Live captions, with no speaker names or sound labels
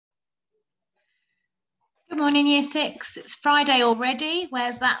Good morning, Year 6. It's Friday already.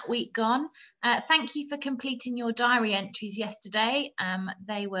 Where's that week gone? Thank you for completing your diary entries yesterday.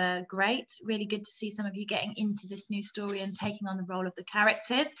 They were great. Really good to see some of you getting into this new story and taking on the role of the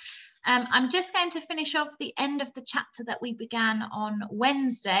characters. I'm just going to finish off the end of the chapter that we began on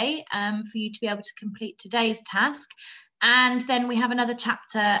Wednesday for you to be able to complete today's task. And then we have another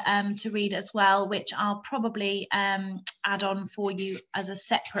chapter to read as well, which I'll probably add on for you as a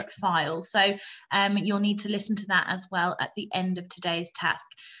separate file. So you'll need to listen to that as well at the end of today's task.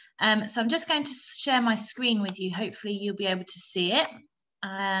 So I'm just going to share my screen with you. Hopefully you'll be able to see it.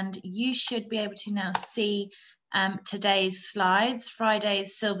 And you should be able to now see today's slides,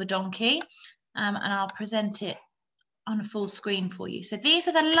 Friday's Silver Donkey, and I'll present it on a full screen for you. So these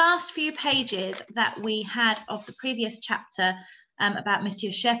are the last few pages that we had of the previous chapter about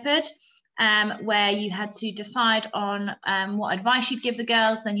Monsieur Shepherd, where you had to decide on what advice you'd give the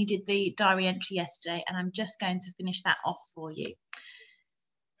girls. Then you did the diary entry yesterday, and I'm just going to finish that off for you.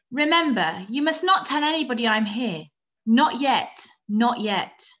 Remember, you must not tell anybody I'm here. Not yet, not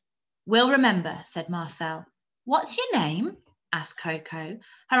yet. We'll remember, said Marcel. What's your name? Asked Coco.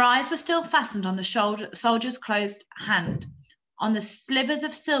 Her eyes were still fastened on the soldier's closed hand, on the slivers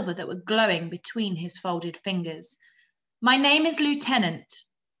of silver that were glowing between his folded fingers. My name is Lieutenant,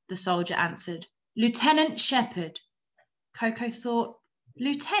 the soldier answered. Lieutenant Shepherd. Coco thought,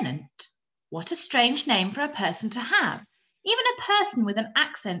 Lieutenant? What a strange name for a person to have, even a person with an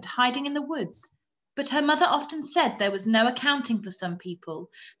accent hiding in the woods. But her mother often said there was no accounting for some people,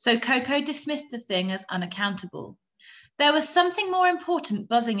 so Coco dismissed the thing as unaccountable. There was something more important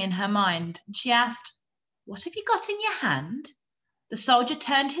buzzing in her mind. She asked, What have you got in your hand? The soldier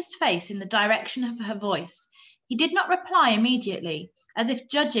turned his face in the direction of her voice. He did not reply immediately, as if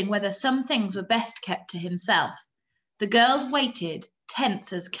judging whether some things were best kept to himself. The girls waited,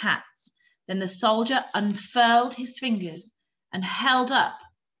 tense as cats. Then the soldier unfurled his fingers and held up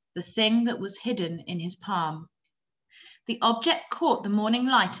the thing that was hidden in his palm. The object caught the morning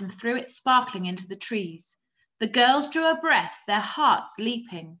light and threw it sparkling into the trees. The girls drew a breath, their hearts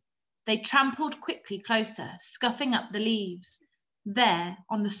leaping. They trampled quickly closer, scuffing up the leaves. There,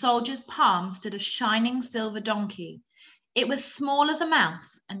 on the soldier's palm, stood a shining silver donkey. It was small as a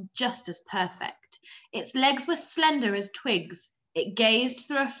mouse and just as perfect. Its legs were slender as twigs. It gazed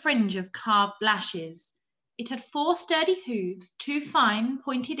through a fringe of carved lashes. It had 4 sturdy hooves, 2 fine,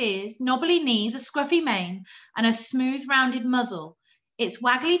 pointed ears, knobbly knees, a scruffy mane, and a smooth, rounded muzzle. Its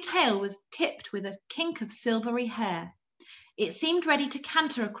waggly tail was tipped with a kink of silvery hair. It seemed ready to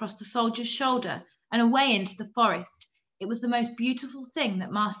canter across the soldier's shoulder and away into the forest. It was the most beautiful thing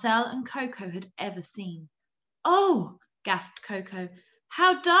that Marcel and Coco had ever seen. Oh, gasped Coco,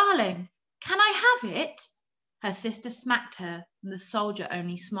 how darling! Can I have it? Her sister smacked her, and the soldier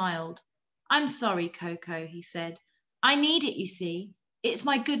only smiled. I'm sorry, Coco, he said. I need it, you see. It's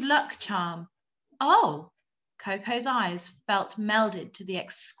my good luck charm. Oh, Coco's eyes felt melded to the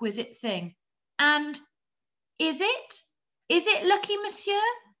exquisite thing. And is it lucky, monsieur?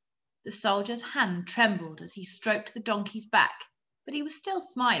 The soldier's hand trembled as he stroked the donkey's back, but he was still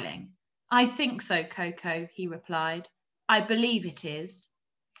smiling. I think so, Coco, he replied. I believe it is.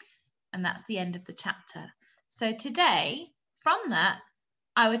 And that's the end of the chapter. So today, from that,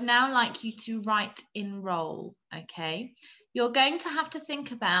 I would now like you to write in role, okay? You're going to have to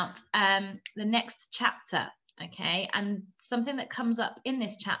think about the next chapter, okay? And something that comes up in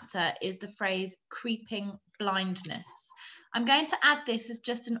this chapter is the phrase creeping blindness. I'm going to add this as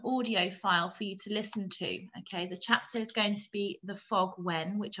just an audio file for you to listen to, okay? The chapter is going to be The Fog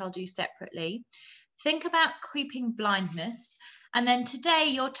When, which I'll do separately. Think about creeping blindness. And then today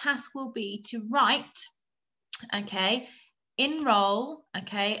your task will be to write, okay, in role,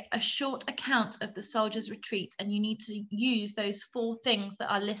 okay, a short account of the soldier's retreat, and you need to use those 4 things that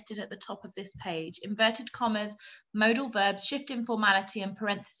are listed at the top of this page: inverted commas, modal verbs, shift in formality, and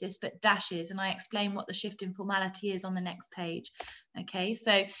parenthesis, but dashes, and I explain what the shift in formality is on the next page. Okay,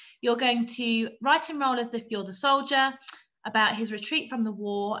 so you're going to write in role as if you're the soldier, about his retreat from the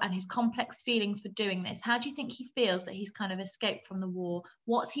war and his complex feelings for doing this. How do you think he feels that he's kind of escaped from the war?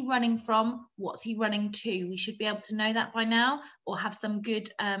 What's he running from? What's he running to? We should be able to know that by now, or have some good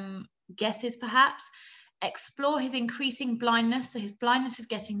guesses perhaps. Explore his increasing blindness. So his blindness is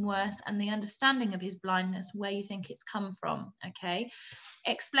getting worse, and the understanding of his blindness, where you think it's come from, okay?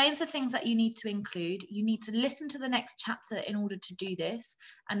 Explains the things that you need to include. You need to listen to the next chapter in order to do this.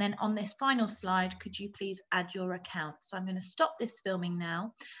 And then on this final slide, could you please add your account? So I'm going to stop this filming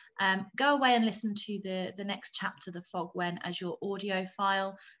now. Go away and listen to the next chapter, The Fog When, as your audio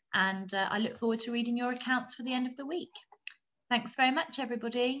file. And I look forward to reading your accounts for the end of the week. Thanks very much,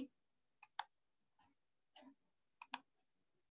 everybody.